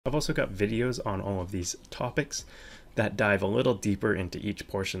I've also got videos on all of these topics that dive a little deeper into each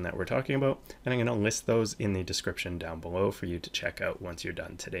portion that we're talking about, and I'm going to list those in the description down below for you to check out once you're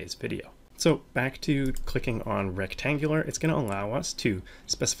done today's video. So back to clicking on rectangular, it's going to allow us to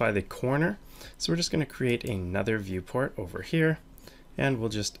specify the corner. So we're just going to create another viewport over here, and we'll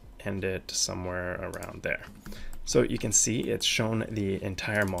just end it somewhere around there. So you can see it's shown the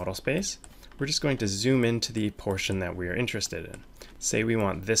entire model space. We're just going to zoom into the portion that we are interested in. Say we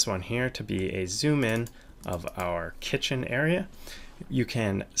want this one here to be a zoom in of our kitchen area. You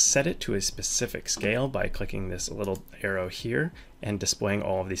can set it to a specific scale by clicking this little arrow here and displaying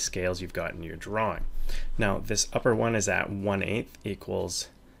all of the scales you've got in your drawing. Now this upper one is at 1/8 equals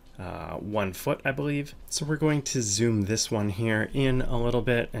 1 foot, I believe. So we're going to zoom this one here in a little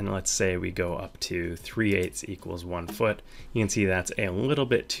bit, and let's say we go up to 3/8 equals 1 foot. You can see that's a little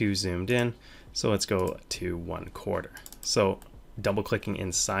bit too zoomed in, so let's go to 1/4. So double clicking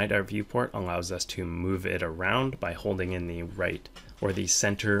inside our viewport allows us to move it around by holding in the right or the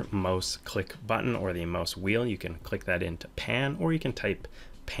center mouse click button or the mouse wheel. You can click that into pan, or you can type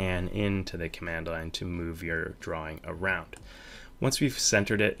pan into the command line to move your drawing around. Once we've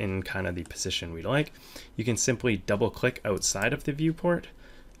centered it in kind of the position we'd like, you can simply double click outside of the viewport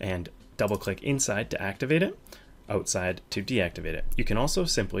and double click inside to activate it, outside to deactivate it. You can also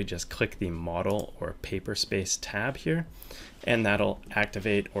simply just click the model or paper space tab here, and that'll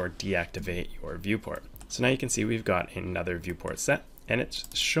activate or deactivate your viewport. So now you can see we've got another viewport set, and it's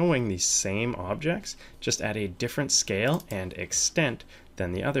showing the same objects just at a different scale and extent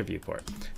than the other viewport.